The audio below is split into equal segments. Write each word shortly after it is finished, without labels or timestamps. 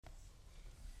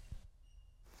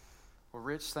Well,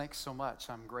 Rich, thanks so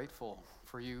much. I'm grateful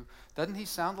for you. Doesn't he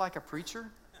sound like a preacher?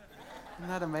 Isn't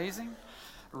that amazing?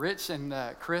 Rich and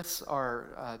Chris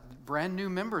are brand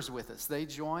new members with us. They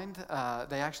joined.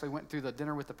 They actually went through the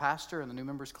dinner with the pastor and the new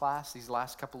members class these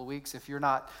last couple of weeks. If you're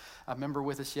not a member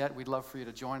with us yet, we'd love for you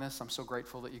to join us. I'm so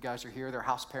grateful that you guys are here. They're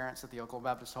house parents at the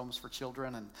Oklahoma Baptist Homes for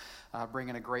Children and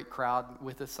bringing a great crowd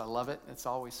with us. I love it. It's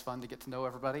always fun to get to know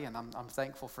everybody, and I'm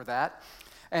thankful for that.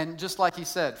 And just like he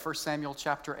said, 1 Samuel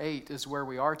chapter 8 is where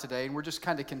we are today, and we're just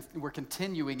we're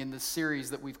continuing in this series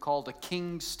that we've called A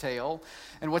King's Tale.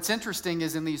 And what's interesting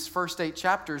is in these first 8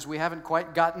 chapters, we haven't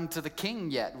quite gotten to the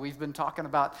king yet. We've been talking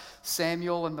about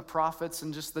Samuel and the prophets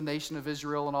and just the nation of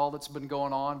Israel and all that's been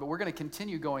going on, but we're going to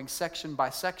continue going section by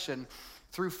section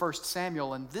through 1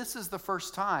 Samuel, and this is the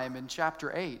first time in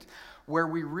chapter 8 where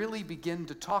we really begin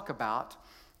to talk about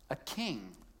a king.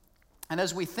 And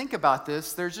as we think about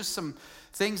this, there's just some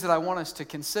things that I want us to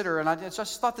consider, and I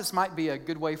just thought this might be a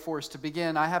good way for us to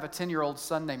begin. I have a 10-year-old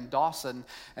son named Dawson,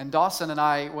 and Dawson and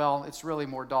I, well, it's really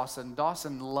more Dawson.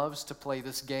 Dawson loves to play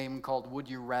this game called Would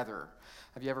You Rather.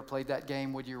 Have you ever played that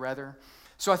game, Would You Rather?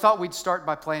 So I thought we'd start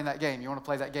by playing that game. You want to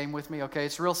play that game with me? Okay,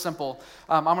 it's real simple.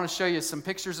 I'm going to show you some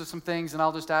pictures of some things, and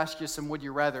I'll just ask you some would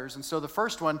you rathers. And so the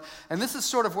first one, and this is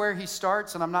sort of where he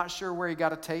starts, and I'm not sure where he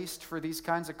got a taste for these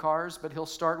kinds of cars, but he'll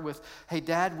start with, hey,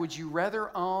 Dad, would you rather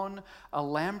own a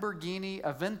Lamborghini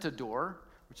Aventador,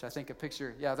 which I think a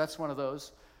picture, yeah, that's one of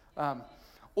those,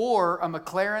 or a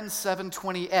McLaren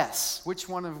 720S? Which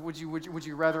one would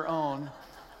you rather own?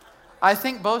 I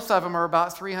think both of them are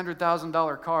about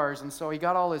 $300,000 cars, and so he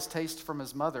got all his taste from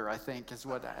his mother, I think, is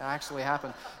what actually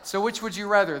happened. So which would you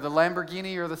rather, the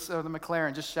Lamborghini or the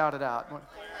McLaren? Just shout it out.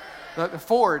 The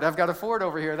Ford. I've got a Ford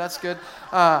over here. That's good.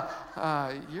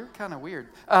 You're kind of weird.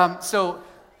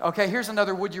 Okay, here's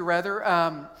another would you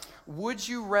rather. Would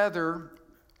you rather,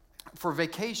 for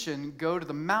vacation, go to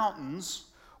the mountains,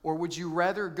 or would you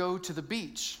rather go to the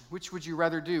beach? Which would you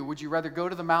rather do? Would you rather go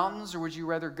to the mountains or would you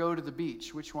rather go to the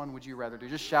beach? Which one would you rather do?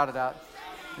 Just shout it out.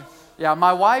 Yeah,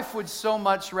 my wife would so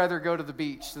much rather go to the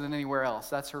beach than anywhere else.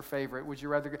 That's her favorite. Would you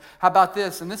rather go? How about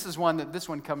this? And this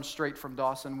one comes straight from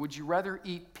Dawson. Would you rather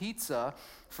eat pizza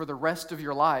for the rest of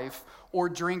your life or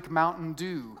drink Mountain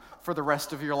Dew for the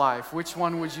rest of your life? Which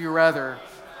one would you rather?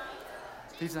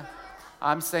 Pizza.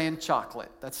 I'm saying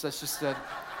chocolate. That's just a...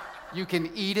 You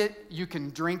can eat it, you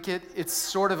can drink it. It's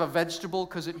sort of a vegetable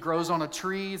because it grows on a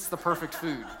tree. It's the perfect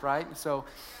food, right? So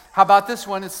how about this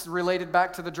one? It's related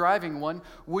back to the driving one.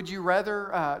 Would you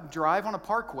rather drive on a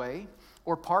parkway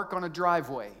or park on a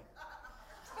driveway?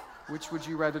 Which would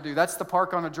you rather do? That's the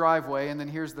park on a driveway, and then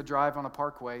here's the drive on a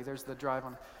parkway. There's the drive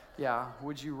on, yeah,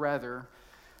 would you rather?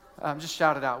 Just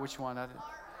shout it out, which one?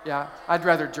 Yeah, I'd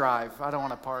rather drive. I don't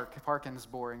want to park. Parking's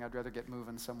boring. I'd rather get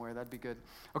moving somewhere. That'd be good.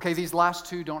 Okay, these last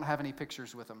two don't have any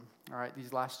pictures with them. All right,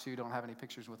 these last two don't have any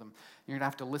pictures with them. You're going to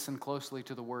have to listen closely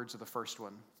to the words of the first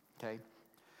one, okay?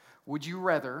 Would you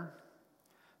rather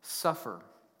suffer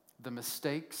the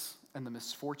mistakes and the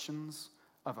misfortunes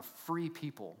of a free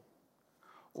people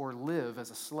or live as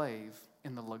a slave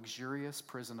in the luxurious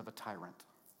prison of a tyrant?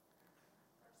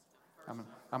 I'm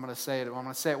going to say it. I'm going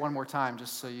to say it one more time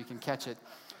just so you can catch it.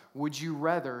 Would you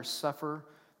rather suffer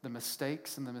the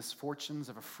mistakes and the misfortunes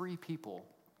of a free people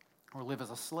or live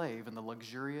as a slave in the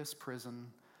luxurious prison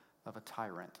of a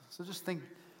tyrant? So just think,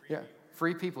 yeah,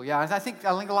 free people. Yeah, I think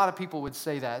a lot of people would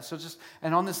say that. So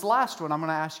and on this last one, I'm going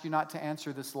to ask you not to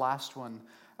answer this last one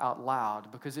out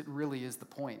loud because it really is the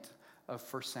point of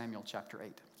 1 Samuel chapter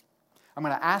 8. I'm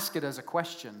going to ask it as a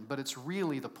question, but it's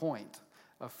really the point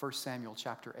of 1 Samuel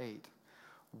chapter 8.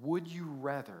 Would you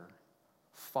rather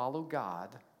follow God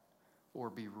or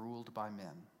be ruled by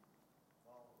men?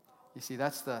 You see,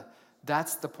 that's the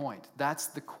point. That's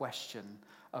the question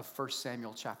of 1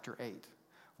 Samuel chapter 8.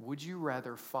 Would you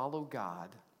rather follow God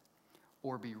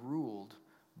or be ruled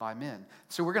by men?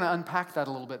 So we're going to unpack that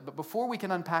a little bit. But before we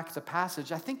can unpack the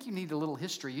passage, I think you need a little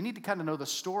history. You need to kind of know the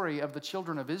story of the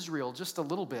children of Israel just a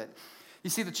little bit. You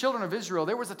see, the children of Israel,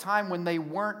 there was a time when they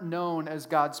weren't known as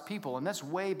God's people, and that's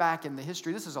way back in the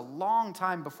history. This is a long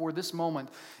time before this moment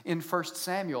in 1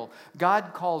 Samuel.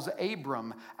 God calls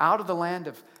Abram out of the land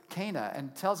of Canaan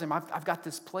and tells him, I've got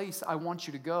this place I want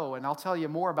you to go, and I'll tell you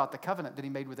more about the covenant that he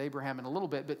made with Abraham in a little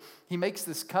bit, but he makes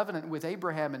this covenant with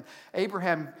Abraham, and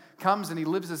Abraham comes and he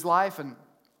lives his life, and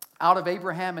out of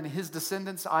Abraham and his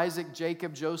descendants, Isaac,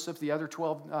 Jacob, Joseph, the other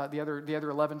 12, the other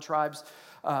 11 tribes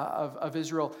of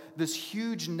Israel, this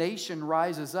huge nation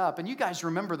rises up. And you guys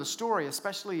remember the story,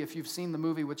 especially if you've seen the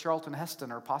movie with Charlton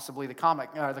Heston or possibly the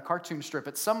cartoon strip.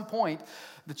 At some point,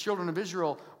 the children of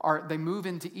Israel they move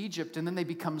into Egypt, and then they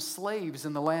become slaves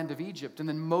in the land of Egypt. And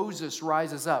then Moses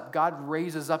rises up. God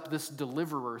raises up this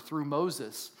deliverer through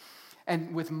Moses.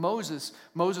 And with Moses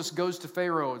goes to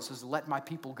Pharaoh and says, "Let my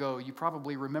people go." You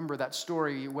probably remember that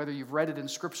story, whether you've read it in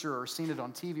Scripture or seen it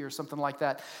on TV or something like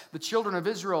that. The children of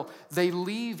Israel, they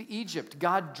leave Egypt.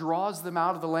 God draws them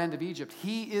out of the land of Egypt.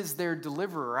 He is their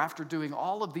deliverer after doing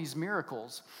all of these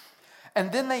miracles. And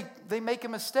then they make a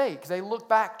mistake. They look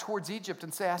back towards Egypt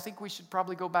and say, "I think we should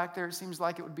probably go back there. It seems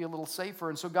like it would be a little safer."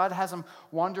 And so God has them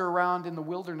wander around in the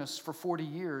wilderness for 40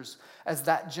 years as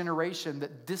that generation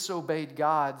that disobeyed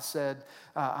God said,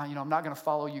 "I'm not going to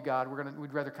follow you, God.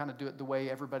 We'd rather kind of do it the way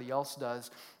everybody else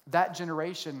does." That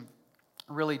generation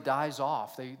really dies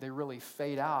off. They really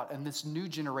fade out. And this new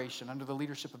generation, under the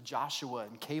leadership of Joshua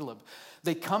and Caleb,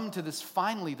 they come to this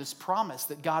promise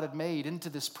that God had made, into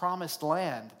this promised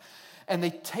land. And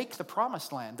they take the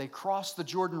promised land. They cross the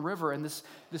Jordan River, and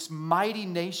this mighty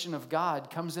nation of God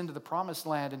comes into the promised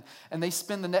land. And they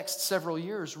spend the next several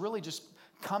years really just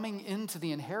coming into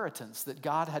the inheritance that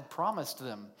God had promised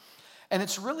them. And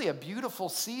it's really a beautiful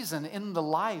season in the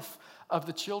life of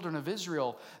the children of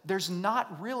Israel. There's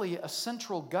not really a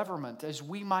central government as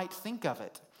we might think of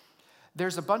it.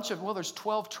 There's there's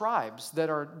 12 tribes that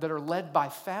are led by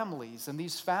families, and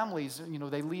these families,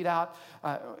 they lead out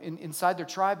inside their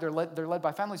tribe. They're led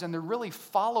by families, and they're really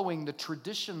following the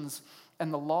traditions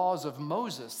and the laws of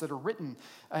Moses that are written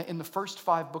in the first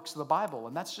 5 books of the Bible,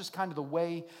 and that's just kind of the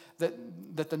way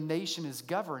that the nation is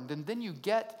governed. And then you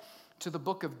get to the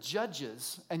book of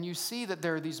Judges, and you see that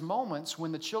there are these moments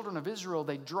when the children of Israel,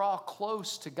 they draw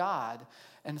close to God,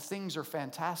 and things are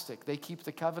fantastic. They keep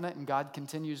the covenant, and God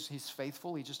continues. He's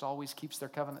faithful. He just always keeps his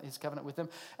covenant with them.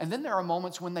 And then there are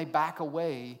moments when they back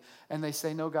away, and they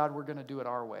say, "No, God, we're going to do it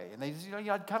our way." And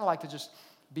I'd kind of like to just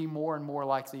be more and more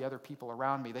like the other people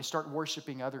around me. They start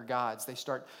worshiping other gods. They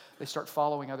start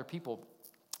following other people.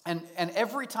 And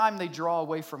every time they draw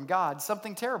away from God,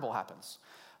 something terrible happens.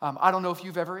 I don't know if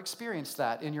you've ever experienced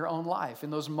that in your own life.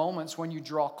 In those moments when you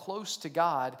draw close to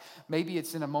God, maybe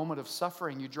it's in a moment of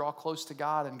suffering. You draw close to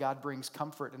God and God brings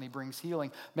comfort and He brings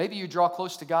healing. Maybe you draw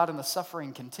close to God and the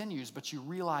suffering continues, but you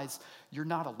realize you're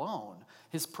not alone.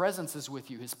 His presence is with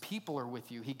you. His people are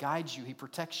with you. He guides you. He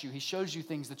protects you. He shows you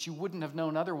things that you wouldn't have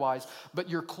known otherwise, but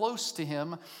you're close to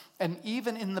Him. And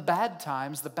even in the bad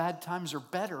times are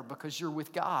better because you're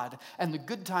with God. And the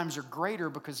good times are greater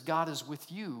because God is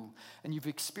with you. And you've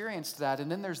experienced that.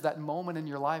 And then there's that moment in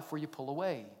your life where you pull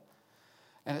away.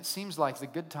 And it seems like the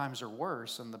good times are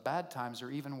worse and the bad times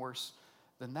are even worse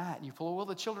than that. And you pull away. Well,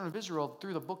 the children of Israel,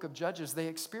 through the book of Judges, they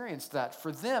experienced that.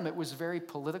 For them, it was very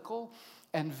political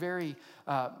and very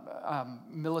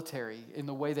military in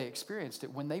the way they experienced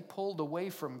it. When they pulled away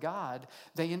from God,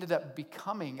 they ended up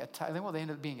being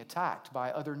attacked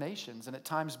by other nations, and at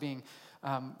times being,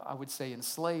 I would say,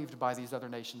 enslaved by these other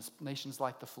nations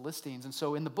like the Philistines. And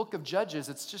so in the book of Judges,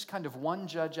 it's just kind of one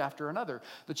judge after another.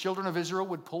 The children of Israel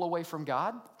would pull away from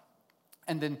God,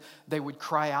 and then they would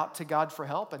cry out to God for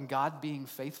help, and God being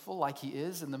faithful like He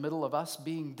is in the middle of us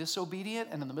being disobedient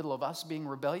and in the middle of us being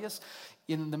rebellious,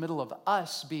 in the middle of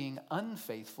us being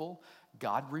unfaithful,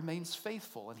 God remains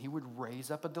faithful, and He would raise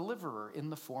up a deliverer in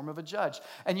the form of a judge.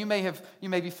 And you may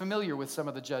be familiar with some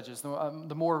of the judges.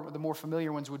 The more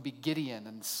familiar ones would be Gideon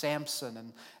and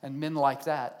Samson and men like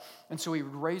that. And so He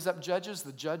would raise up judges.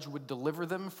 The judge would deliver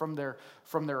them from their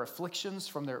afflictions,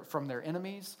 from their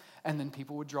enemies, and then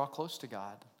people would draw close to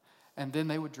God, and then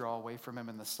they would draw away from Him,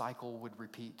 and the cycle would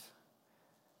repeat.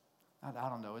 I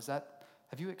don't know.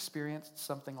 Have you experienced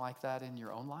something like that in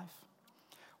your own life?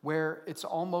 Where it's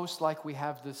almost like we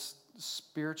have this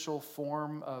spiritual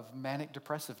form of manic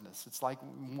depressiveness. It's like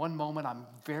one moment I'm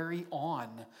very on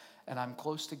and I'm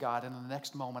close to God, and the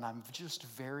next moment I'm just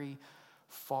very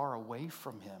far away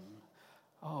from Him.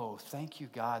 Oh, thank you,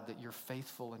 God, that you're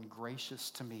faithful and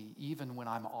gracious to me even when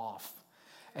I'm off.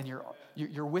 And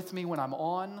you're with me when I'm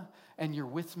on, and you're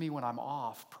with me when I'm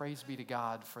off. Praise be to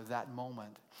God for that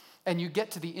moment. And you get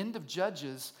to the end of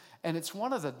Judges, and it's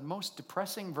one of the most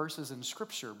depressing verses in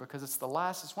Scripture because it's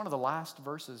one of the last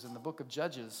verses in the book of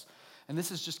Judges. And this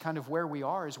is just kind of where we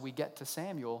are as we get to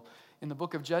Samuel. In the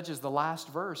book of Judges, the last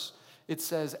verse, it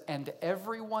says, "And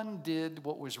everyone did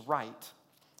what was right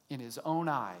in his own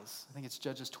eyes." I think it's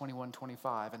Judges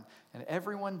 21:25. And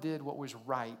everyone did what was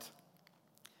right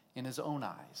in his own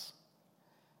eyes.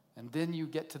 And then you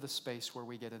get to the space where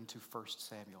we get into 1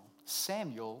 Samuel.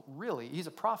 Samuel, really, he's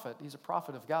a prophet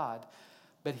of God,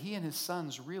 but he and his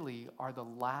sons really are the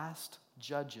last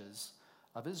judges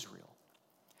of Israel.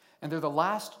 And they're the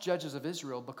last judges of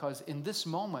Israel because in this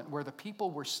moment where the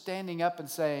people were standing up and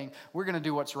saying, we're going to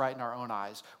do what's right in our own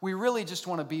eyes. We really just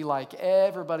want to be like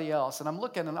everybody else. And I'm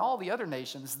looking at all the other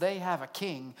nations, they have a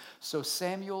king. So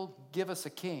Samuel, give us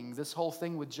a king. This whole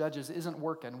thing with judges isn't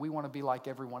working. We want to be like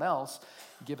everyone else.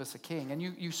 Give us a king. And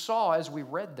you saw as we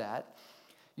read that,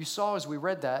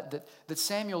 that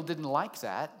Samuel didn't like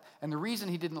that. And the reason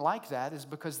he didn't like that is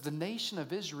because the nation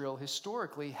of Israel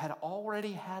historically had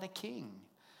already had a king.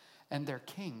 And their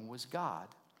king was God.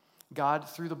 God,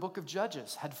 through the book of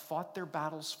Judges, had fought their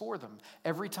battles for them.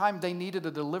 Every time they needed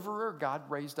a deliverer, God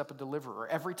raised up a deliverer.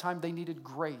 Every time they needed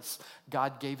grace,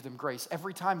 God gave them grace.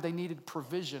 Every time they needed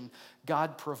provision,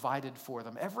 God provided for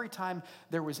them. Every time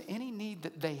there was any need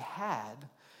that they had,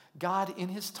 God, in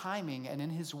his timing and in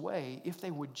his way, if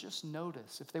they would just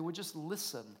notice, if they would just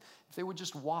listen, if they would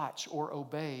just watch or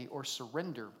obey or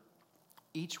surrender,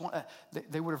 each one,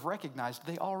 they would have recognized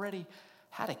they already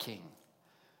had a king.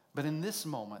 But in this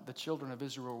moment, the children of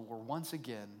Israel were once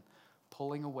again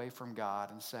pulling away from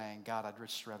God and saying, God, I'd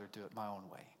just rather do it my own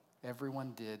way.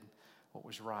 Everyone did what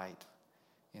was right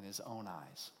in his own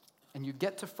eyes. And you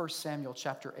get to 1 Samuel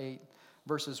chapter 8,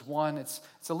 verses 1. It's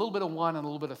a little bit of 1 and a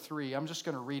little bit of 3. I'm just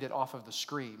going to read it off of the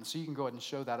screen. So you can go ahead and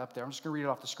show that up there. I'm just going to read it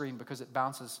off the screen because it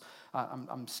bounces.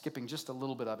 I'm skipping just a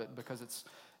little bit of it because it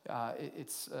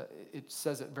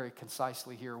says it very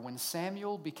concisely here. When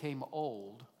Samuel became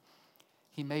old,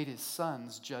 he made his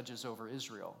sons judges over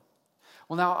Israel.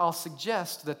 Well, now I'll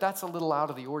suggest that that's a little out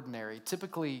of the ordinary.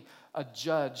 Typically, a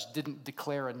judge didn't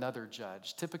declare another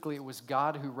judge. Typically, it was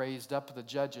God who raised up the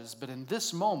judges. But in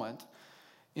this moment,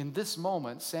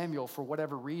 Samuel, for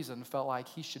whatever reason, felt like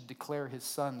he should declare his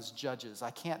sons judges.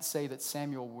 I can't say that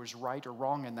Samuel was right or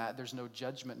wrong in that. There's no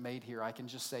judgment made here. I can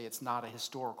just say it's not a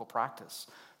historical practice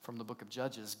from the book of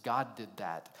Judges. God did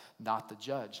that, not the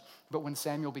judge. But when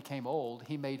Samuel became old,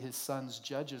 he made his sons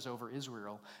judges over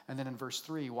Israel. And then in verse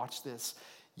 3, watch this.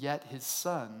 Yet his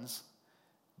sons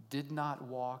did not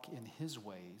walk in his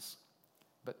ways,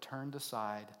 but turned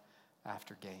aside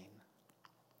after gain.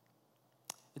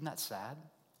 Isn't that sad?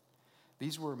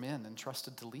 These were men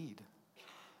entrusted to lead.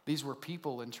 These were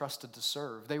people entrusted to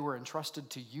serve. They were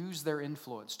entrusted to use their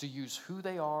influence, to use who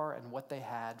they are and what they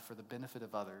had for the benefit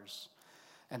of others.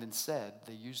 And instead,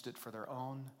 they used it for their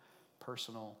own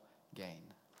personal gain.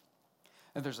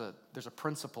 And there's a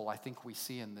principle I think we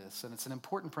see in this, and it's an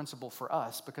important principle for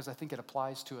us because I think it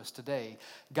applies to us today.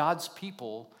 God's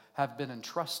people have been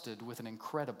entrusted with an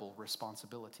incredible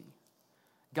responsibility.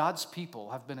 God's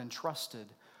people have been entrusted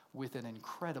with an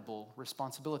incredible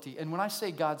responsibility. And when I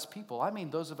say God's people, I mean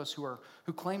those of us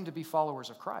who claim to be followers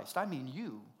of Christ. I mean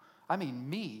you. I mean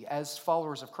me as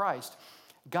followers of Christ.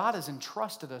 God has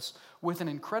entrusted us with an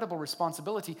incredible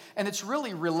responsibility, and it's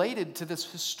really related to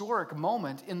this historic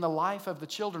moment in the life of the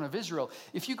children of Israel.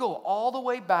 If you go all the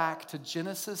way back to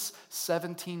Genesis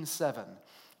 17:7,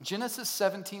 Genesis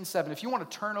 17:7, if you want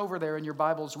to turn over there in your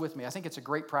Bibles with me, I think it's a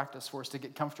great practice for us to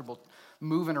get comfortable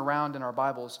moving around in our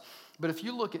Bibles. But if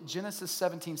you look at Genesis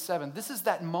 17:7, this is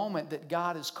that moment that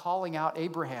God is calling out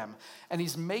Abraham, and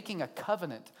he's making a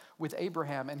covenant with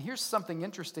Abraham. And here's something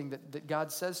interesting that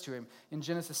God says to him in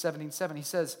Genesis 17:7. He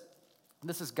says,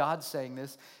 this is God saying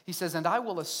this. He says, and I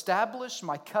will establish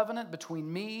my covenant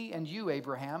between me and you,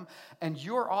 Abraham, and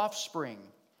your offspring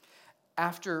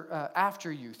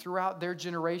after you throughout their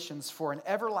generations for an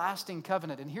everlasting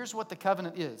covenant. And here's what the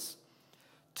covenant is.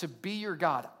 To be your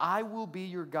God. I will be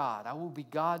your God. I will be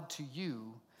God to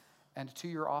you and to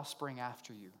your offspring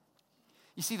after you.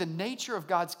 You see, the nature of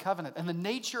God's covenant and the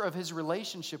nature of his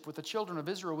relationship with the children of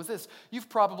Israel was this. You've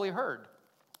probably heard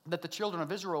that the children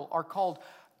of Israel are called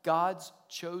God's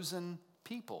chosen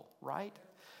people, right?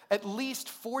 At least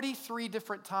 43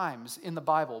 different times in the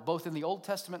Bible, both in the Old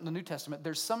Testament and the New Testament,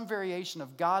 there's some variation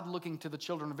of God looking to the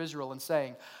children of Israel and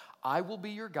saying, I will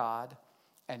be your God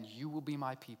and you will be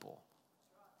my people.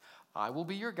 I will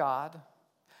be your God,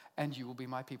 and you will be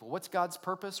my people. What's God's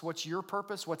purpose? What's your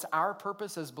purpose? What's our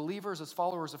purpose as believers, as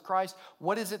followers of Christ?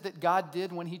 What is it that God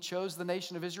did when he chose the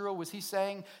nation of Israel? Was he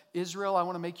saying, Israel, I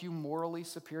want to make you morally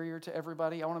superior to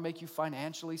everybody. I want to make you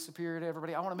financially superior to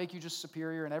everybody. I want to make you just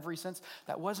superior in every sense.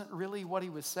 That wasn't really what he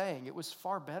was saying. It was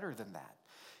far better than that.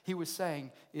 He was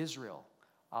saying, Israel,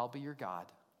 I'll be your God.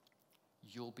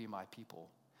 You'll be my people.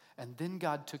 And then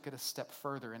God took it a step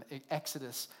further in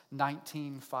Exodus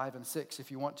 19:5-6. If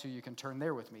you want to, you can turn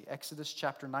there with me. Exodus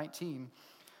chapter 19,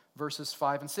 verses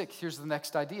 5 and 6. Here's the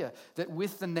next idea, that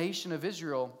with the nation of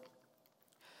Israel,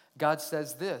 God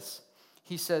says this.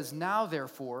 He says, now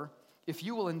therefore, if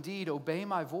you will indeed obey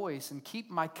my voice and keep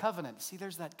my covenant. See,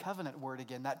 there's that covenant word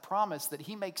again, that promise that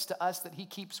he makes to us that he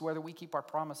keeps whether we keep our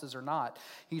promises or not.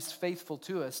 He's faithful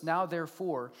to us. Now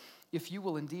therefore, if you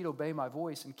will indeed obey my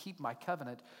voice and keep my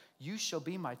covenant, you shall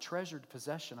be my treasured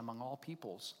possession among all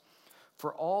peoples.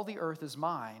 For all the earth is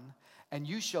mine, and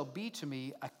you shall be to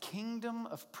me a kingdom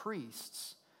of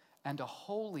priests and a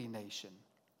holy nation.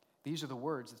 These are the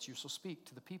words that you shall speak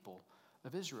to the people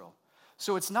of Israel.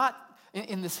 So it's not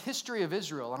in this history of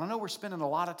Israel, and I know we're spending a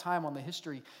lot of time on the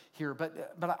history here,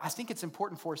 but I think it's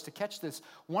important for us to catch this.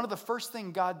 One of the first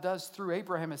things God does through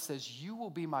Abraham is says, you will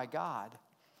be my God.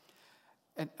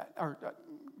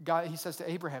 God, he says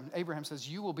to Abraham says,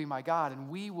 you will be my God, and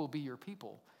we will be your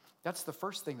people. That's the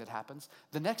first thing that happens.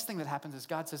 The next thing that happens is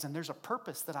God says, and there's a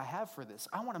purpose that I have for this.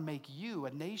 I want to make you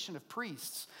a nation of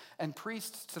priests and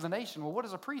priests to the nation. Well, what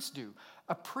does a priest do?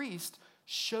 A priest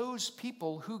shows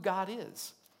people who God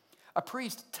is. A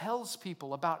priest tells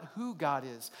people about who God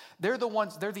is. They're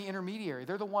the intermediary.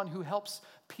 They're the one who helps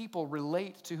people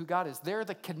relate to who God is. They're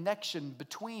the connection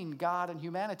between God and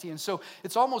humanity. And so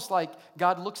it's almost like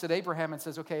God looks at Abraham and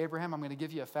says, okay, Abraham, I'm going to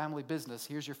give you a family business.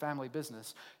 Here's your family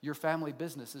business. Your family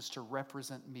business is to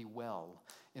represent me well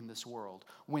in this world.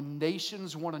 When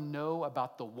nations want to know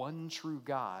about the one true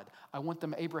God, I want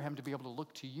them, Abraham, to be able to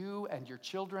look to you and your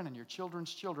children and your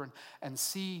children's children and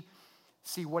see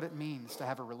what it means to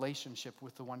have a relationship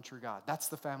with the one true God. That's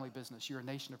the family business. You're a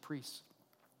nation of priests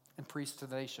and priests to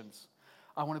the nations.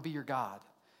 I want to be your God,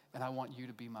 and I want you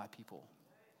to be my people.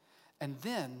 And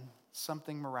then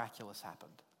something miraculous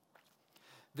happened.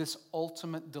 This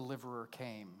ultimate deliverer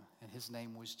came, and his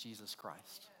name was Jesus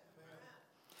Christ.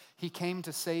 He came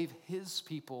to save his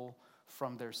people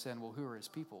from their sin. Well, who are his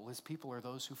people? His people are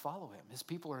those who follow him. His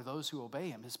people are those who obey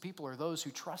him. His people are those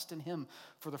who trust in him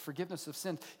for the forgiveness of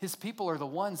sin. His people are the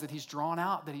ones that he's drawn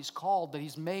out, that he's called, that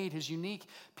he's made his unique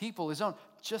people, his own,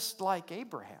 just like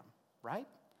Abraham, right?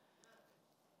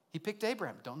 He picked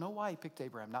Abraham. Don't know why he picked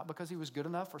Abraham. Not because he was good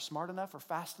enough or smart enough or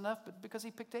fast enough, but because he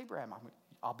picked Abraham.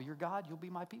 I'll be your God, you'll be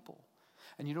my people.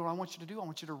 And you know what I want you to do? I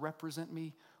want you to represent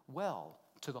me well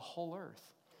to the whole earth.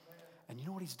 And you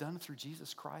know what he's done through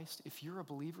Jesus Christ? If you're a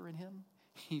believer in him,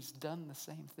 he's done the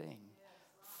same thing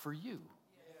for you.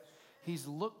 He's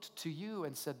looked to you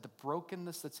and said the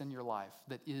brokenness that's in your life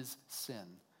that is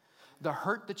sin, the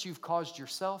hurt that you've caused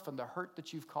yourself and the hurt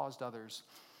that you've caused others,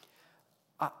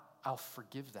 I'll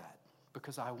forgive that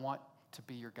because I want to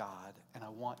be your God and I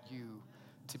want you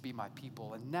to be my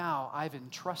people. And now I've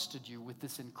entrusted you with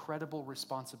this incredible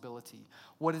responsibility.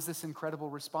 What is this incredible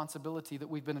responsibility that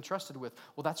we've been entrusted with?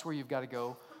 Well, that's where you've got to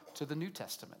go to the New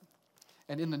Testament.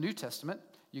 And in the New Testament,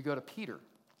 you go to Peter.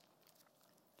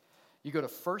 You go to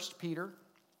 1 Peter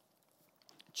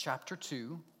chapter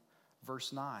 2,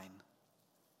 verse 9.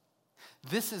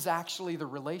 This is actually the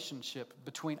relationship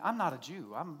between, I'm not a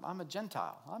Jew, I'm a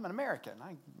Gentile, I'm an American,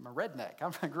 I'm a redneck.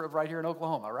 I grew up right here in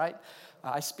Oklahoma, right?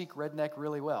 I speak redneck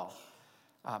really well.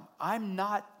 I'm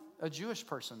not a Jewish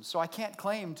person, so I can't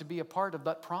claim to be a part of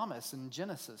that promise in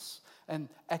Genesis and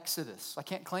Exodus. I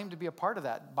can't claim to be a part of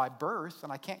that by birth,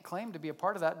 and I can't claim to be a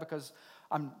part of that because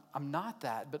I'm not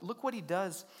that. But look what he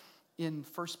does in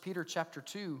 1 Peter chapter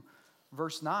 2,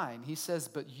 verse 9. He says,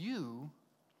 but you...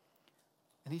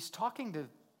 And he's talking to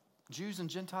Jews and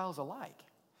Gentiles alike.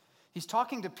 He's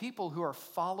talking to people who are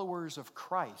followers of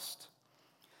Christ.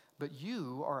 But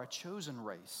you are a chosen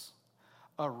race,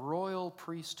 a royal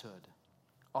priesthood,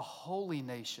 a holy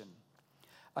nation,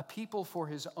 a people for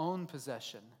his own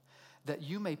possession, that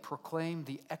you may proclaim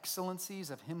the excellencies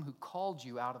of him who called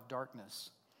you out of darkness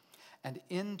and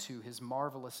into his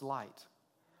marvelous light.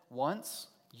 Once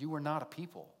you were not a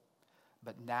people,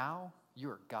 but now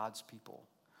you are God's people.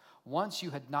 Once you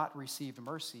had not received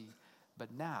mercy,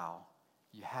 but now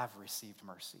you have received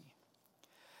mercy.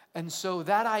 And so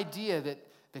that idea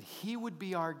that he would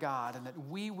be our God and that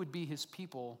we would be his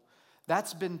people,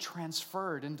 that's been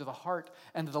transferred into the heart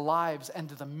and to the lives and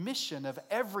to the mission of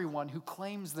everyone who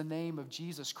claims the name of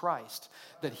Jesus Christ.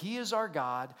 That he is our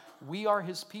God, we are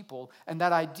his people, and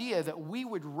that idea that we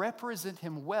would represent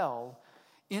him well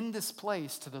in this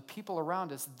place to the people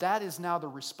around us, that is now the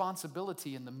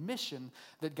responsibility and the mission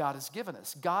that God has given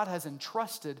us. God has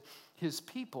entrusted his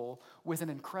people with an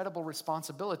incredible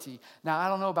responsibility. Now, I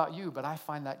don't know about you, but I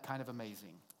find that kind of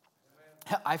amazing.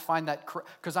 I find that,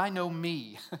 because I know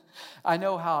me. I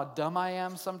know how dumb I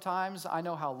am sometimes. I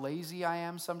know how lazy I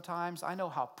am sometimes. I know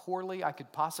how poorly I could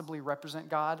possibly represent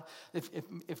God.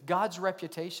 If God's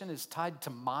reputation is tied to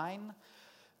mine,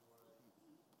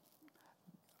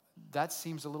 that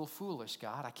seems a little foolish,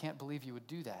 God. I can't believe you would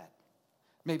do that.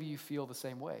 Maybe you feel the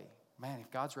same way. Man,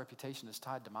 if God's reputation is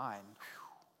tied to mine,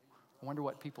 I wonder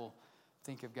what people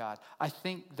think of God. I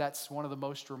think that's one of the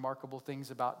most remarkable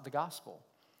things about the gospel,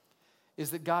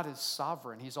 is that God is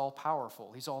sovereign. He's all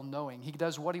powerful. He's all knowing. He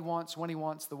does what he wants, when he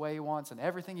wants, the way he wants, and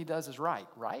everything he does is right?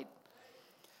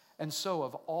 And so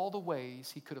of all the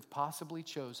ways he could have possibly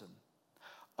chosen,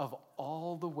 to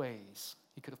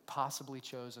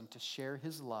share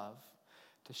his love,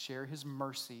 to share his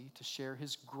mercy, to share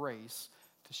his grace,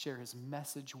 to share his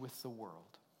message with the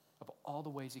world, of all the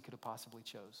ways he could have possibly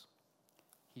chose,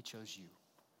 he chose you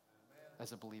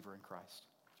as a believer in Christ.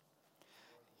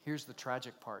 Here's the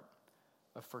tragic part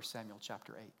of 1 Samuel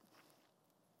chapter 8.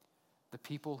 The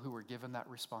people who were given that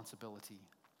responsibility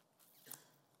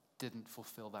didn't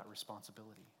fulfill that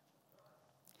responsibility.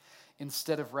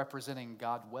 Instead of representing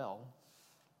God well,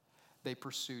 they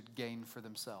pursued gain for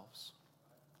themselves.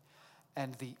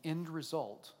 And the end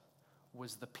result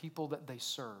was the people that they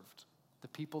served, the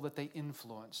people that they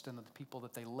influenced, and the people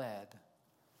that they led.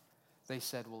 They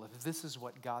said, well, if this is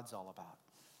what God's all about,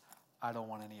 I don't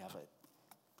want any of it.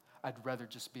 I'd rather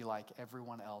just be like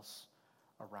everyone else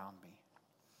around me.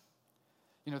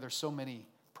 You know, there's so many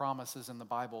promises in the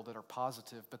Bible that are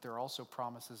positive, but there are also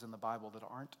promises in the Bible that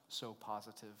aren't so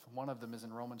positive. One of them is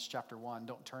in Romans chapter 1.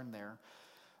 Don't turn there.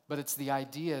 But it's the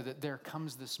idea that there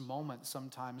comes this moment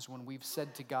sometimes when we've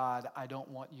said to God, I don't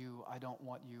want you, I don't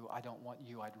want you, I don't want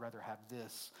you, I'd rather have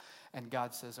this. And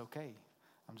God says, okay,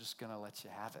 I'm just going to let you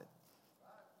have it.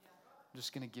 I'm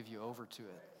just going to give you over to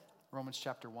it. Romans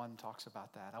chapter 1 talks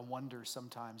about that. I wonder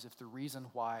sometimes if the reason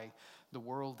why the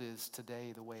world is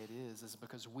today the way it is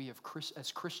because we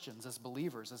as Christians, as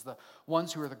believers, as the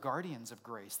ones who are the guardians of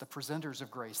grace, the presenters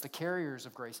of grace, the carriers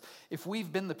of grace, if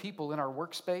we've been the people in our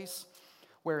workspace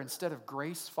where instead of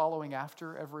grace following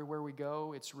after everywhere we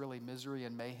go, it's really misery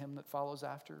and mayhem that follows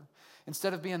after.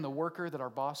 Instead of being the worker that our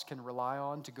boss can rely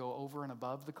on to go over and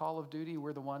above the call of duty,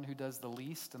 we're the one who does the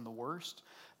least and the worst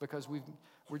because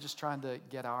we're just trying to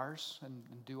get ours and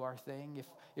do our thing.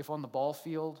 If on the ball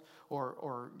field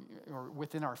or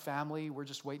within our family, we're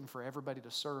just waiting for everybody to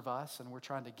serve us and we're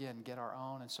trying to, again, get our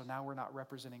own. And so now we're not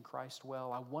representing Christ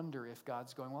well. I wonder if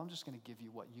God's going, well, I'm just going to give you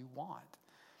what you want.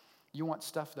 You want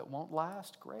stuff that won't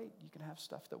last? Great. You can have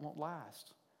stuff that won't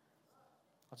last.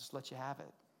 I'll just let you have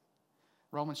it.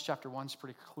 Romans chapter 1 is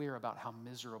pretty clear about how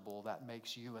miserable that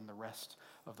makes you and the rest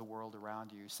of the world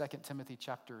around you. 2 Timothy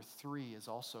chapter 3 is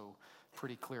also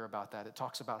pretty clear about that. It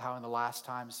talks about how in the last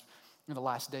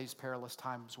days, perilous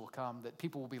times will come, that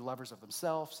people will be lovers of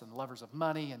themselves and lovers of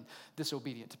money and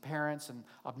disobedient to parents and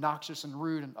obnoxious and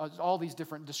rude and all these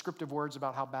different descriptive words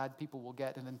about how bad people will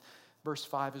get. And then verse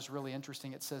 5 is really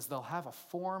interesting. It says, they'll have a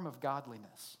form of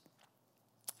godliness,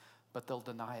 but they'll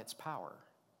deny its power.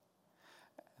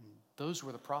 And those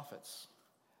were the prophets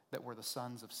that were the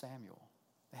sons of Samuel.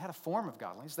 They had a form of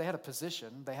godliness. They had a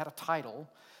position. They had a title.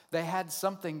 They had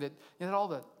something that, they had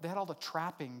all the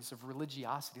trappings of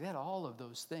religiosity. They had all of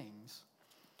those things.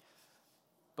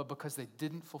 But because they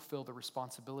didn't fulfill the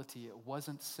responsibility, it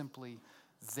wasn't simply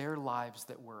their lives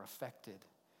that were affected.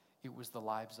 It was the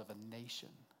lives of a nation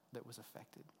that was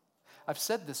affected. I've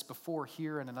said this before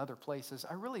here and in other places.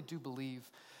 I really do believe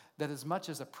that as much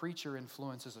as a preacher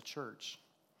influences a church,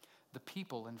 the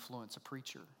people influence a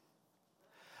preacher.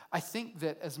 I think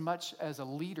that as much as a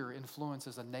leader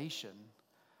influences a nation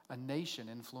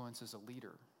influences a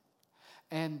leader.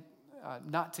 And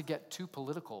not to get too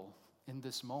political in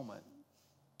this moment,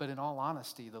 but in all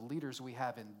honesty, the leaders we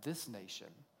have in this nation,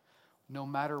 no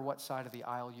matter what side of the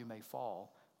aisle you may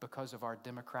fall, because of our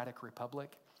democratic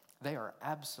republic, they are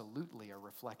absolutely a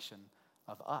reflection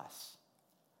of us,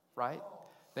 right?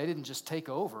 They didn't just take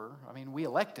over. I mean, we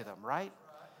elected them, right?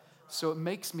 So it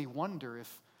makes me wonder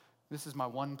if, this is my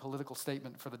one political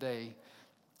statement for the day,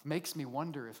 makes me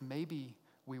wonder if maybe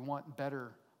we want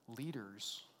better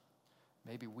leaders,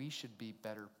 maybe we should be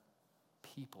better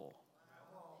people.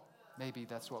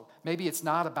 Maybe it's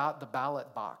not about the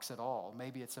ballot box at all.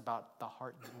 Maybe it's about the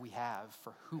heart that we have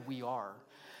for who we are.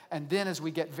 And then as we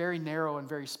get very narrow and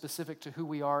very specific to who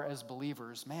we are as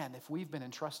believers, man, if we've been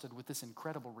entrusted with this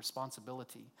incredible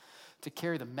responsibility to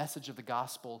carry the message of the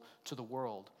gospel to the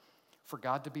world, for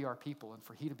God to be our people and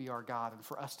for He to be our God and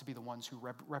for us to be the ones who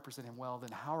represent Him well,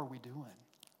 then how are we doing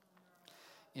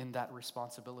in that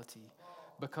responsibility?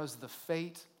 Because the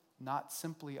fate, not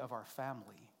simply of our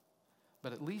family,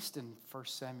 but at least in 1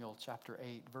 Samuel chapter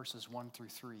 8, verses 1 through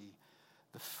 3,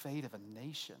 the fate of a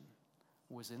nation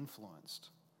was influenced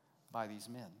by these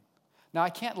men. Now,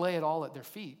 I can't lay it all at their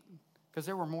feet because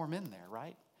there were more men there,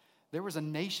 right? There was a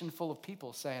nation full of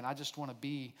people saying, I just want to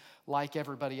be like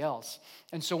everybody else.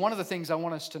 And so one of the things I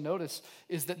want us to notice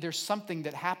is that there's something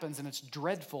that happens, and it's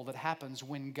dreadful that happens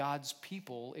when God's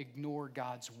people ignore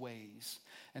God's ways.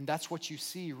 And that's what you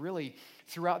see really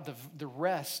throughout the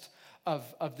rest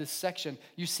of this section.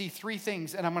 You see three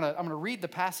things, and I'm gonna read the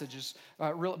passages,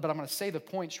 but I'm gonna say the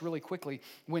points really quickly.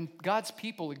 When God's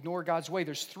people ignore God's way,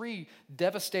 there's three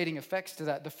devastating effects to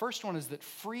that. The first one is that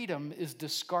freedom is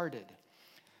discarded.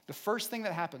 The first thing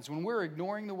that happens when we're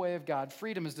ignoring the way of God,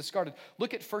 freedom is discarded.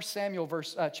 Look at 1 Samuel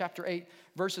chapter 8,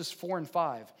 verses 4 and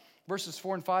 5. Verses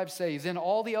 4 and 5 say, Then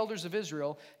all the elders of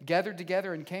Israel gathered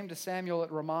together and came to Samuel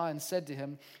at Ramah and said to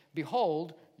him,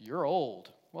 Behold, you're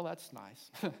old. Well, that's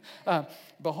nice.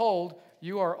 Behold,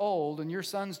 you are old, and your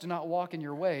sons do not walk in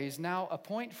your ways. Now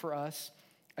appoint for us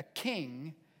a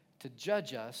king to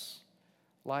judge us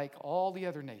like all the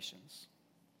other nations.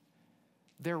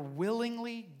 They're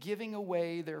willingly giving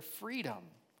away their freedom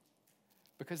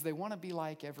because they want to be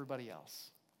like everybody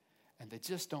else. And they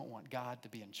just don't want God to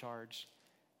be in charge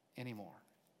anymore.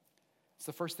 It's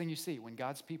the first thing you see when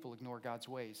God's people ignore God's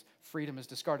ways. Freedom is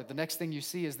discarded. The next thing you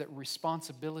see is that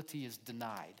responsibility is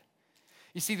denied.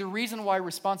 You see, the reason why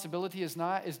responsibility is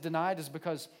denied is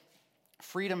because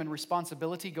freedom and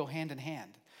responsibility go hand in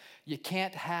hand. You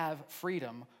can't have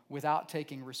freedom without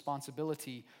taking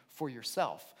responsibility for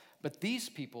yourself. But these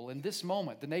people, in this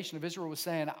moment, the nation of Israel was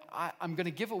saying, I'm going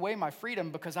to give away my freedom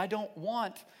because I don't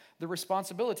want the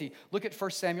responsibility. Look at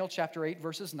 1 Samuel chapter 8,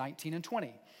 verses 19 and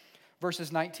 20.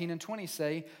 Verses 19 and 20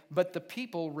 say, But the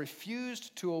people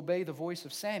refused to obey the voice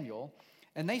of Samuel,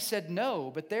 and they said,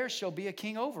 No, but there shall be a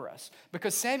king over us.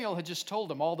 Because Samuel had just told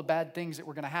them all the bad things that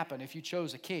were going to happen if you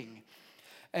chose a king.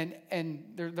 And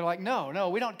they're like, no,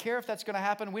 we don't care if that's going to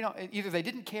happen. We don't. Either they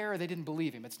didn't care or they didn't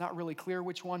believe him. It's not really clear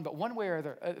which one, but one way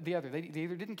or the other. They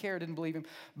either didn't care or didn't believe him.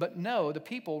 But no, the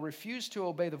people refused to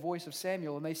obey the voice of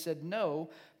Samuel, and they said, No,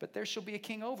 but there shall be a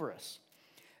king over us,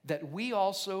 that we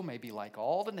also may be like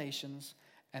all the nations,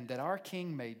 and that our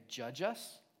king may judge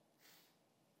us.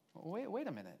 Wait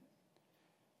a minute.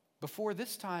 Before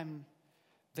this time,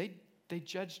 they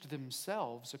judged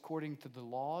themselves according to the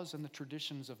laws and the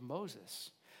traditions of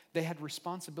Moses. They had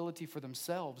responsibility for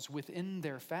themselves within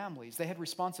their families. They had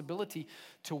responsibility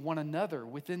to one another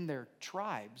within their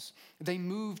tribes. They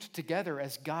moved together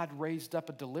as God raised up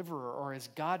a deliverer, or as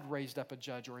God raised up a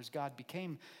judge, or as God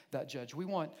became that judge. We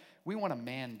want a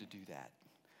man to do that.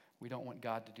 We don't want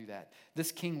God to do that.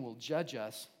 This king will judge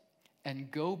us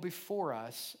and go before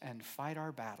us and fight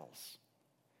our battles.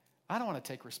 I don't want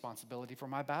to take responsibility for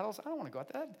my battles. I don't want to go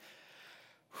out there.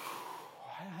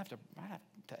 I have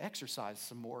to exercise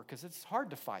some more because it's hard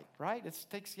to fight, right?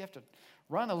 You have to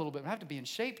run a little bit. I have to be in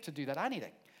shape to do that. I need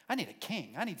a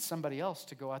king. I need somebody else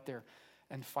to go out there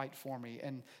and fight for me.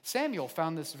 And Samuel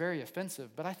found this very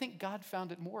offensive, but I think God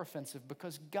found it more offensive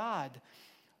because God,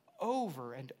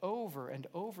 over and over and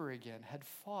over again, had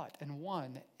fought and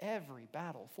won every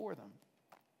battle for them.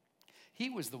 He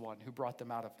was the one who brought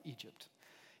them out of Egypt.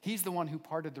 He's the one who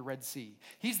parted the Red Sea.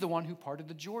 He's the one who parted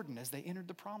the Jordan as they entered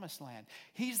the Promised Land.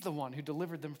 He's the one who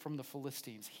delivered them from the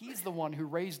Philistines. He's the one who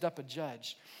raised up a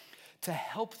judge to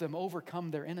help them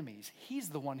overcome their enemies. He's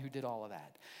the one who did all of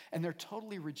that. And they're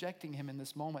totally rejecting him in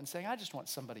this moment and saying, I just want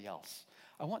somebody else.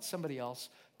 I want somebody else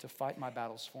to fight my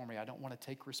battles for me. I don't want to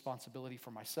take responsibility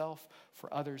for myself,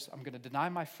 for others. I'm going to deny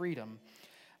my freedom.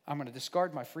 I'm going to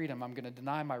discard my freedom. I'm going to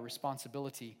deny my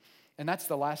responsibility. And that's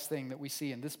the last thing that we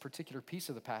see in this particular piece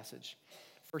of the passage.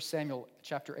 1 Samuel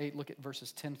chapter 8, look at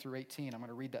verses 10 through 18. I'm going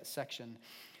to read that section.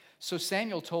 So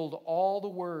Samuel told all the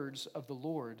words of the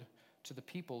Lord to the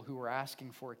people who were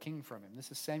asking for a king from him.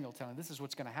 This is Samuel telling, this is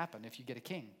what's going to happen if you get a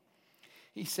king.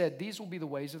 He said, these will be the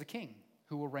ways of the king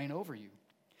who will reign over you.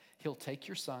 He'll take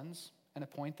your sons and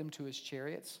appoint them to his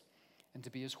chariots and to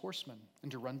be his horsemen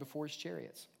and to run before his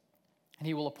chariots. And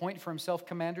he will appoint for himself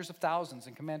commanders of thousands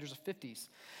and commanders of fifties,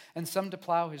 and some to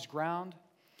plow his ground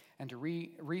and to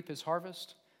reap his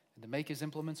harvest and to make his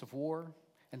implements of war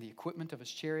and the equipment of his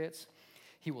chariots.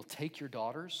 He will take your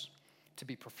daughters to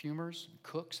be perfumers, and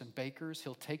cooks, and bakers.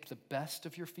 He'll take the best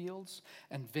of your fields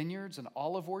and vineyards and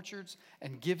olive orchards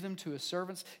and give them to his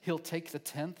servants. He'll take the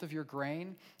tenth of your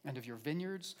grain and of your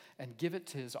vineyards and give it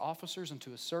to his officers and to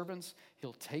his servants.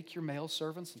 He'll take your male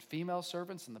servants and female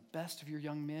servants and the best of your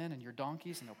young men and your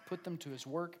donkeys, and he'll put them to his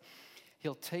work.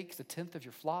 He'll take the tenth of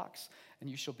your flocks, and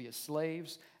you shall be his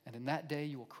slaves, and in that day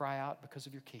you will cry out because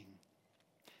of your king.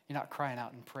 You're not crying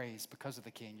out in praise because of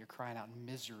the king. You're crying out in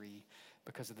misery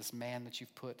because of this man that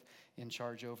you've put in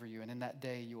charge over you. And in that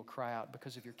day you will cry out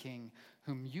because of your king,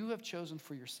 whom you have chosen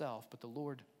for yourself. But the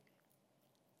Lord,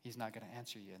 he's not going to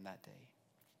answer you in that day.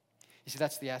 You see,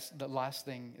 that's the last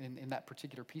thing in that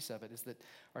particular piece of it, is that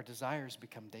our desires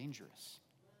become dangerous.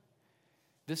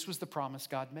 This was the promise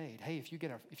God made. Hey, if you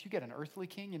get an earthly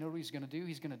king, you know what he's going to do?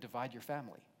 He's going to divide your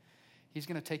family. He's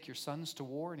going to take your sons to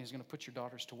war, and he's going to put your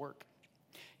daughters to work.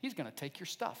 He's going to take your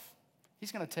stuff.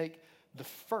 He's going to take the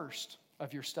first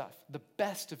of your stuff, the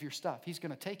best of your stuff. He's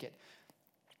going to take it.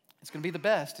 It's going to be the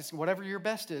best. It's whatever your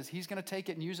best is. He's going to take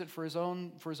it and use it for his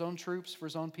own troops, for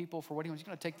his own people, for what he wants. He's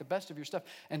going to take the best of your stuff,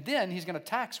 and then he's going to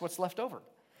tax what's left over.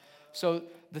 So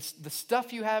the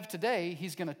stuff you have today,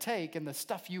 he's going to take, and the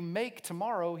stuff you make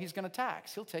tomorrow, he's going to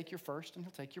tax. He'll take your first and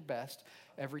he'll take your best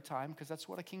every time, because that's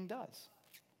what a king does.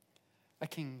 A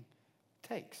king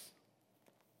takes.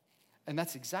 And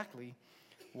that's exactly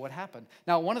what happened.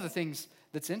 Now, one of the things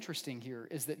that's interesting here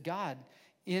is that God,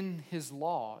 in his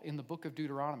law, in the book of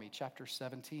Deuteronomy, chapter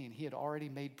 17, he had already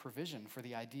made provision for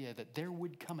the idea that there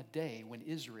would come a day when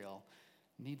Israel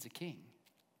needs a king,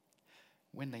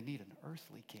 when they need an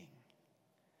earthly king.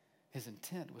 His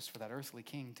intent was for that earthly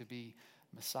king to be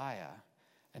Messiah.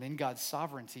 And in God's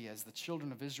sovereignty, as the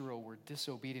children of Israel were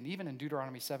disobedient, even in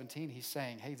Deuteronomy 17, he's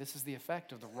saying, hey, this is the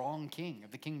effect of the wrong king,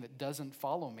 of the king that doesn't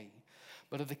follow me.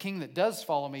 But of the king that does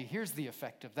follow me, here's the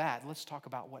effect of that. Let's talk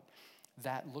about what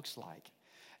that looks like.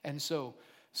 And so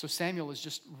Samuel is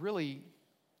just really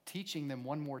teaching them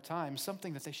one more time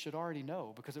something that they should already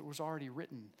know, because it was already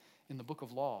written in the book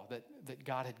of law that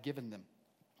God had given them.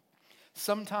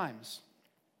 Sometimes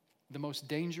the most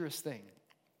dangerous thing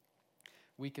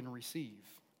we can receive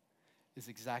is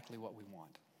exactly what we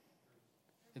want.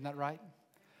 Isn't that right?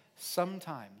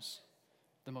 Sometimes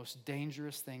the most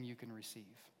dangerous thing you can receive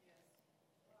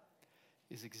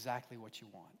is exactly what you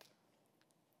want.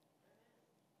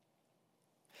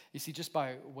 You see, just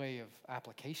by way of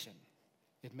application,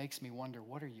 it makes me wonder,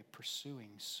 what are you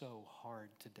pursuing so hard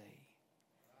today?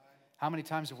 How many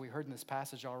times have we heard in this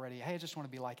passage already, hey, I just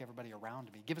want to be like everybody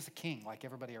around me. Give us a king like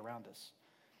everybody around us.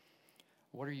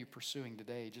 What are you pursuing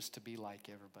today just to be like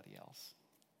everybody else?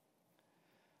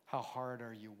 How hard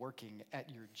are you working at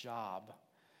your job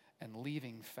and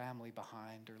leaving family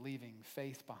behind, or leaving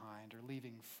faith behind, or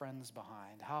leaving friends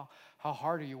behind? How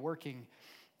hard are you working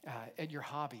at your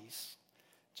hobbies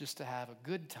just to have a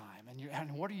good time?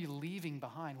 And what are you leaving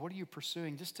behind? What are you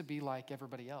pursuing just to be like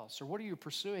everybody else? Or what are you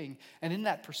pursuing? And in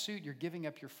that pursuit, you're giving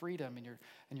up your freedom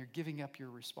and you're giving up your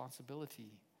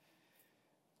responsibility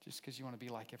just because you want to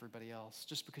be like everybody else,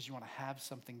 just because you want to have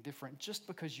something different, just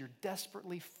because you're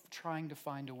desperately trying to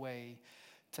find a way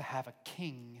to have a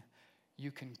king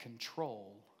you can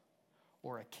control,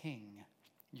 or a king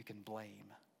you can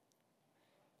blame.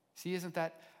 See, isn't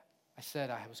that, I said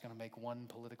I was going to make one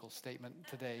political statement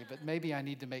today, but maybe I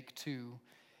need to make two.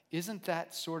 Isn't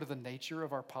that sort of the nature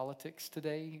of our politics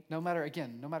today? No matter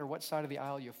what side of the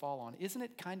aisle you fall on, isn't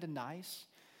it kind of nice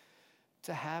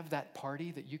to have that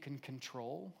party that you can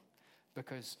control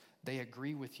because they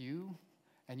agree with you,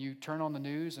 and you turn on the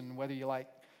news, and whether you like,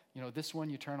 this one,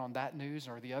 you turn on that news,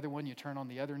 or the other one, you turn on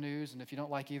the other news. And if you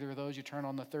don't like either of those, you turn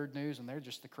on the third news, and they're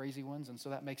just the crazy ones. And so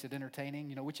that makes it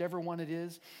entertaining. Whichever one it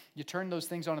is, you turn those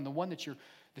things on, and the one that you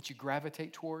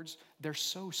gravitate towards, they're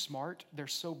so smart, they're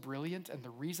so brilliant. And the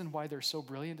reason why they're so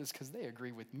brilliant is because they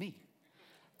agree with me,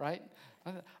 right?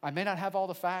 I may not have all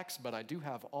the facts, but I do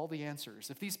have all the answers.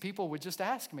 If these people would just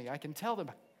ask me, I can tell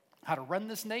them how to run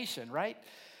this nation, right?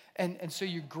 And so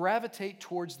you gravitate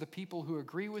towards the people who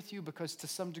agree with you, because to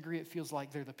some degree it feels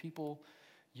like they're the people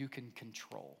you can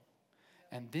control.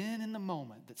 And then in the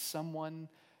moment that someone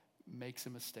makes a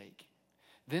mistake,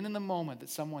 then in the moment that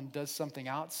someone does something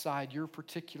outside your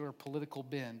particular political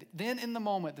bend, then in the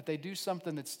moment that they do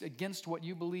something that's against what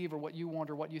you believe or what you want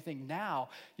or what you think, now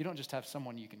you don't just have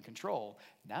someone you can control,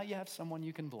 now you have someone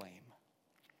you can blame.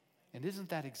 And isn't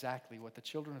that exactly what the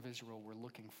children of Israel were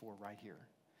looking for right here?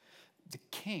 The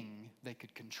king they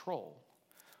could control,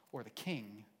 or the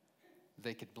king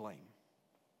they could blame.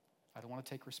 I don't want to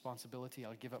take responsibility.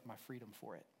 I'll give up my freedom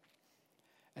for it.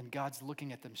 And God's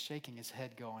looking at them, shaking his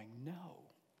head, going, no,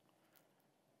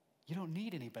 you don't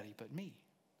need anybody but me.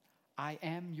 I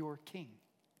am your king.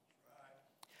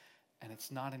 And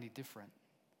it's not any different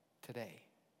today.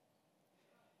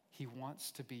 He wants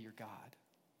to be your God.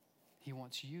 He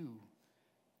wants you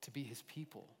to be his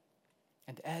people.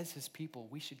 And as his people,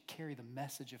 we should carry the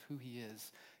message of who he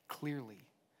is clearly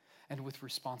and with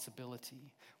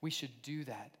responsibility. We should do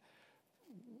that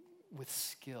with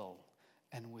skill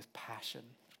and with passion,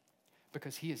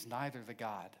 because he is neither the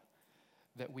God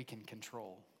that we can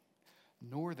control,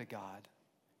 nor the God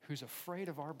who's afraid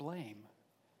of our blame.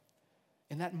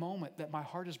 In that moment that my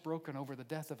heart is broken over the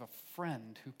death of a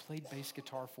friend who played bass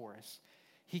guitar for us,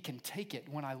 He can take it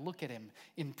when I look at him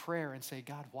in prayer and say,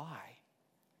 God, why?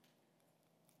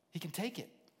 He can take it.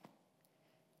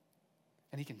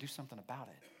 And he can do something about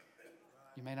it.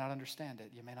 You may not understand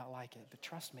it. You may not like it. But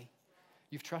trust me.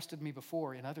 You've trusted me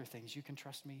before in other things. You can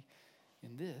trust me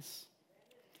in this.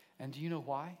 And do you know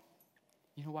why?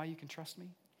 You know why you can trust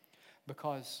me?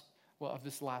 Because, well, of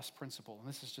this last principle. And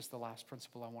this is just the last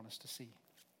principle I want us to see.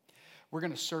 We're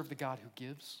going to serve the God who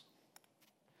gives,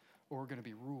 or we're going to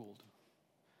be ruled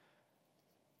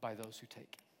by those who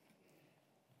take.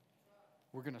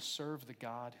 We're going to serve the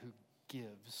God who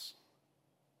gives,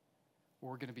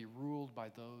 or we're going to be ruled by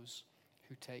those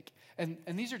who take. And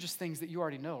these are just things that you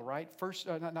already know, right?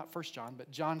 Not First John,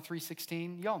 but John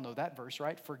 3:16. Y'all know that verse,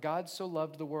 right? For God so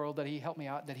loved the world that he helped me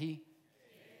out, that he...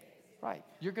 Right.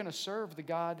 You're going to serve the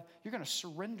God, you're going to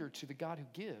surrender to the God who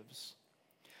gives,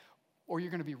 or you're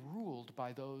going to be ruled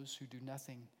by those who do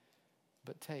nothing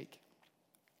but take.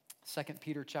 2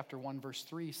 Peter chapter 1, verse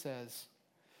 3 says,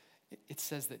 it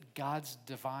says that God's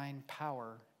divine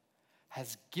power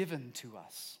has given to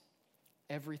us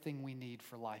everything we need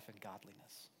for life and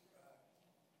godliness.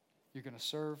 You're going to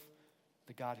serve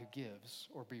the God who gives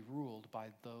or be ruled by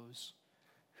those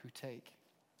who take.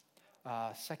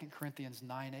 2 Corinthians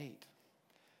 9:8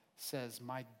 says,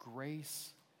 my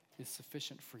grace is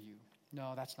sufficient for you.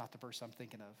 No, that's not the verse I'm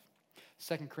thinking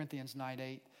of. 2 Corinthians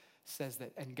 9:8 says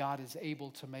that, and God is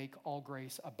able to make all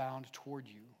grace abound toward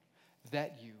you,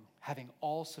 that you, having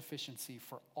all sufficiency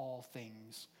for all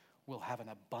things, will have an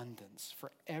abundance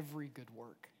for every good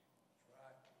work.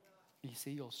 You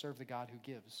see, you'll serve the God who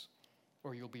gives,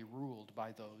 or you'll be ruled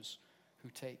by those who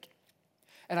take.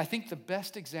 And I think the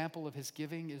best example of his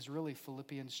giving is really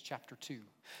Philippians chapter 2.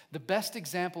 The best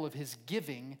example of his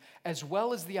giving, as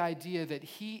well as the idea that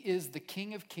he is the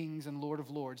King of kings and Lord of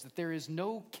lords, that there is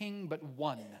no king but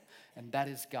one, and that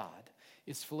is God,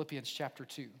 is Philippians chapter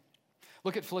 2.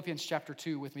 Look at Philippians chapter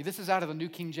 2 with me. This is out of the New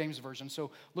King James Version,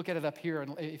 so look at it up here.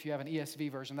 And if you have an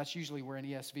ESV version, that's usually we're in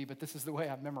ESV, but this is the way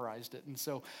I've memorized it. And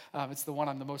so it's the one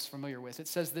I'm the most familiar with. It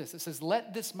says this. It says,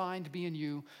 let this mind be in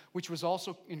you, which was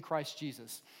also in Christ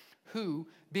Jesus, who,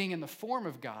 being in the form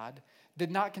of God,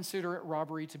 did not consider it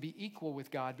robbery to be equal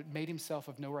with God, but made himself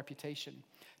of no reputation,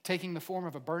 taking the form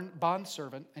of a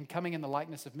bondservant and coming in the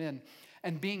likeness of men.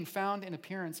 And being found in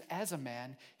appearance as a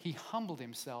man, he humbled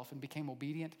himself and became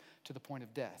obedient to the point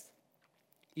of death,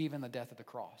 even the death of the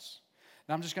cross.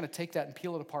 Now I'm just going to take that and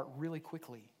peel it apart really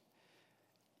quickly.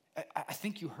 I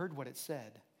think you heard what it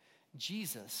said.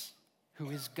 Jesus,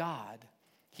 who is God,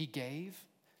 he gave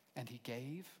and he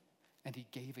gave and he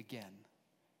gave again.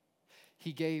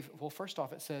 He gave, well, first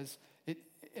off, it says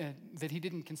that he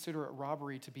didn't consider it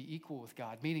robbery to be equal with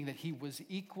God, meaning that he was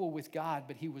equal with God,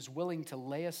 but he was willing to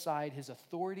lay aside his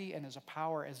authority and his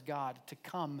power as God to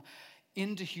come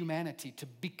into humanity, to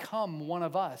become one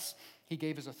of us. He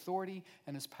gave his authority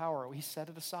and his power. He set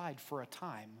it aside for a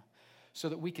time so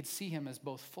that we could see him as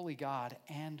both fully God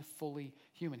and fully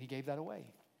human. He gave that away.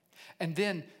 And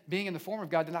then, being in the form of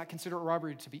God, did not consider it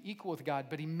robbery to be equal with God,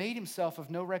 but he made himself of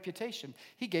no reputation.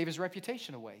 He gave his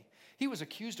reputation away. He was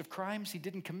accused of crimes he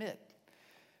didn't commit.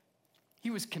 He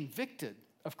was convicted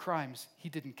of crimes he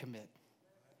didn't commit.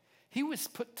 He was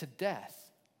put to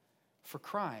death for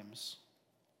crimes.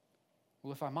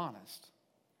 Well, if I'm honest,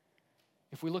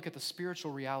 if we look at the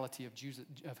spiritual reality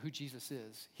of who Jesus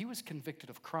is, he was convicted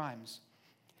of crimes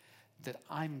that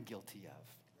I'm guilty of.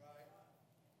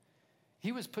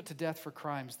 He was put to death for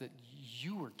crimes that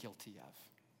you were guilty of.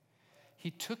 He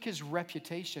took his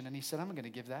reputation and he said, I'm going to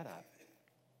give that up.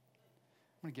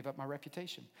 I'm going to give up my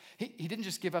reputation. He didn't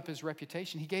just give up his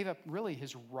reputation. He gave up really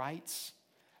his rights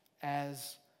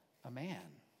as a man.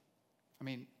 I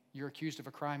mean, you're accused of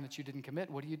a crime that you didn't commit.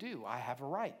 What do? I have a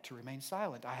right to remain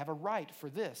silent. I have a right for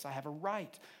this. I have a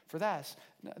right for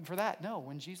that. No,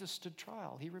 when Jesus stood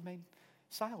trial, he remained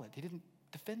silent. He didn't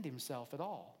defend himself at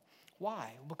all.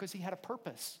 Why? Because he had a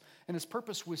purpose. And his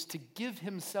purpose was to give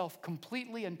himself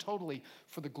completely and totally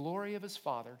for the glory of his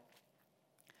Father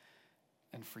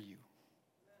and for you,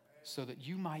 so that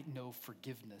you might know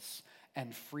forgiveness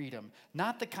and freedom.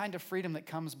 Not the kind of freedom that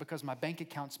comes because my bank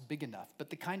account's big enough,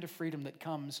 but the kind of freedom that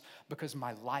comes because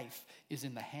my life is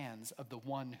in the hands of the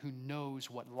one who knows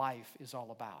what life is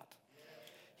all about.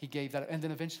 He gave that, and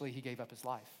then eventually he gave up his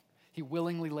life. He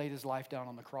willingly laid his life down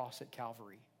on the cross at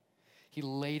Calvary. He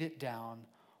laid it down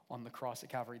on the cross at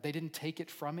Calvary. They didn't take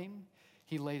it from him.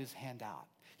 He laid his hand out.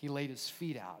 He laid his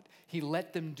feet out. He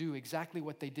let them do exactly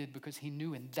what they did because he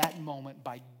knew in that moment,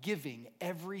 by giving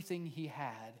everything he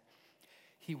had,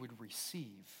 he would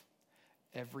receive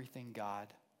everything God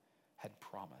had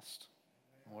promised.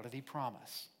 And what did he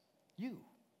promise? You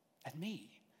and me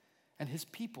and his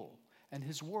people and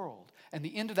his world. And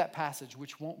the end of that passage,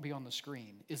 which won't be on the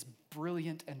screen, is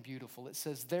brilliant and beautiful. It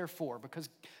says, therefore,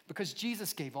 because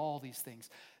Jesus gave all these things,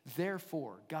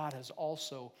 therefore God has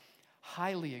also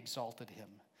highly exalted him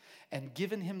and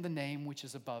given him the name which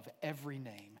is above every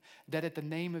name, that at the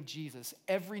name of Jesus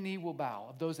every knee will bow,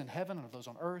 of those in heaven and of those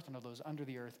on earth and of those under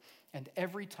the earth, and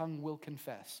every tongue will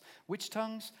confess. Which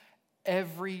tongues?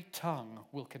 Every tongue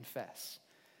will confess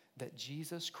that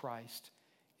Jesus Christ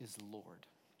is Lord.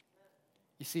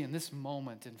 You see, in this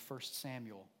moment in 1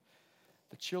 Samuel,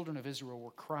 the children of Israel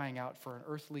were crying out for an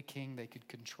earthly king they could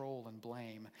control and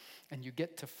blame. And you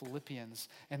get to Philippians,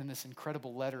 and in this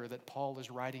incredible letter that Paul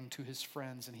is writing to his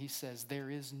friends, and he says, there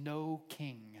is no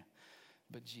king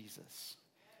but Jesus.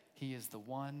 He is the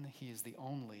one, he is the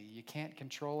only. You can't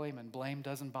control him, and blame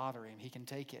doesn't bother him. He can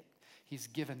take it. He's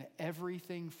given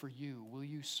everything for you. Will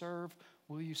you serve?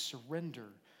 Will you surrender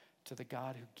to the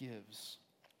God who gives?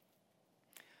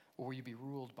 Or will you be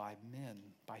ruled by men,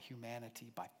 by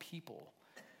humanity, by people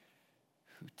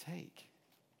who take?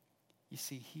 You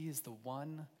see, he is the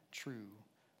one true,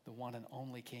 the one and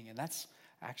only king. And that's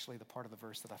actually the part of the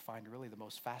verse that I find really the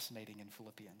most fascinating in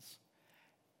Philippians.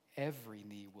 Every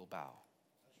knee will bow.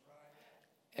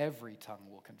 Every tongue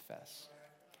will confess.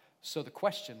 So the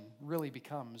question really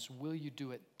becomes, will you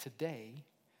do it today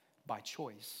by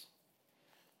choice?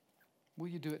 Will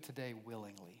you do it today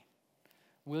willingly?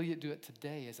 Will you do it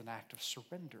today as an act of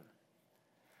surrender?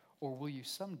 Or will you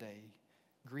someday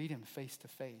greet him face to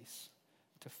face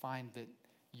to find that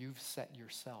you've set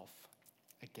yourself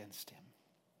against him?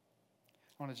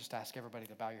 I want to just ask everybody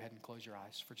to bow your head and close your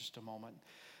eyes for just a moment.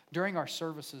 During our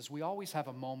services, we always have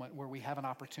a moment where we have an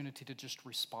opportunity to just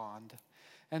respond.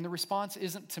 And the response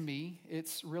isn't to me,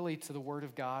 it's really to the Word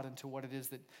of God and to what it is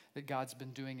that God's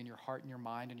been doing in your heart and your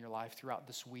mind and your life throughout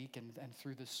this week and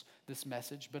through this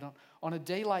message. But on a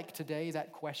day like today,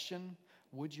 that question,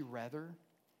 would you rather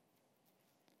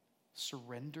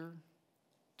surrender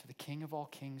to the King of all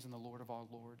kings and the Lord of all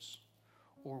lords?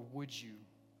 Or would you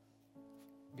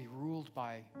be ruled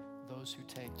by those who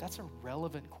take? That's a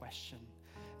relevant question.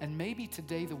 And maybe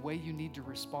today the way you need to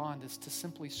respond is to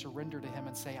simply surrender to him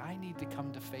and say, I need to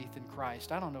come to faith in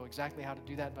Christ. I don't know exactly how to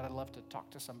do that, but I'd love to talk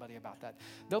to somebody about that.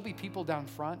 There'll be people down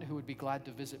front who would be glad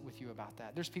to visit with you about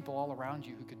that. There's people all around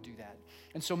you who could do that.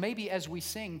 And so maybe as we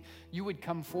sing, you would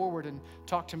come forward and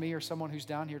talk to me or someone who's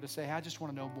down here to say, hey, I just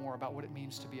want to know more about what it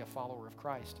means to be a follower of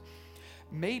Christ.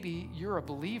 Maybe you're a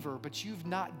believer, but you've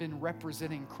not been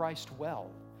representing Christ well.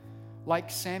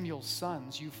 Like Samuel's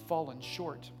sons, you've fallen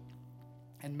short.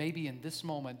 And maybe in this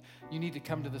moment, you need to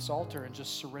come to this altar and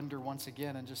just surrender once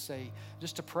again and just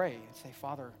to pray and say,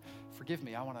 Father, forgive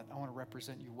me. I want to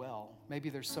represent you well. Maybe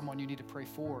there's someone you need to pray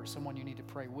for, or someone you need to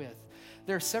pray with.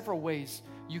 There are several ways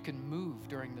you can move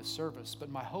during this service, but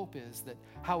my hope is that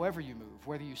however you move,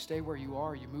 whether you stay where you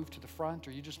are, you move to the front,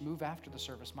 or you just move after the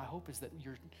service, my hope is that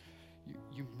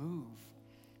you move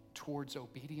towards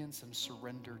obedience and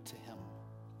surrender to him.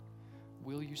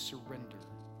 Will you surrender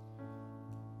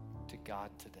to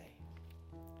God today?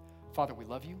 Father, we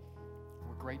love you.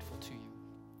 We're grateful to you.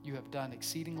 You have done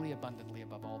exceedingly abundantly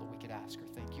above all that we could ask or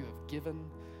think. You have given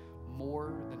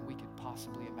more than we could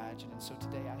possibly imagine. And so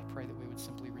today I pray that we would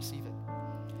simply receive it,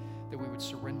 that we would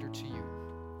surrender to you,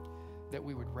 that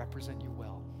we would represent you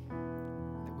well,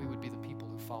 that we would be the people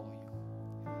who follow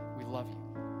you. We love you.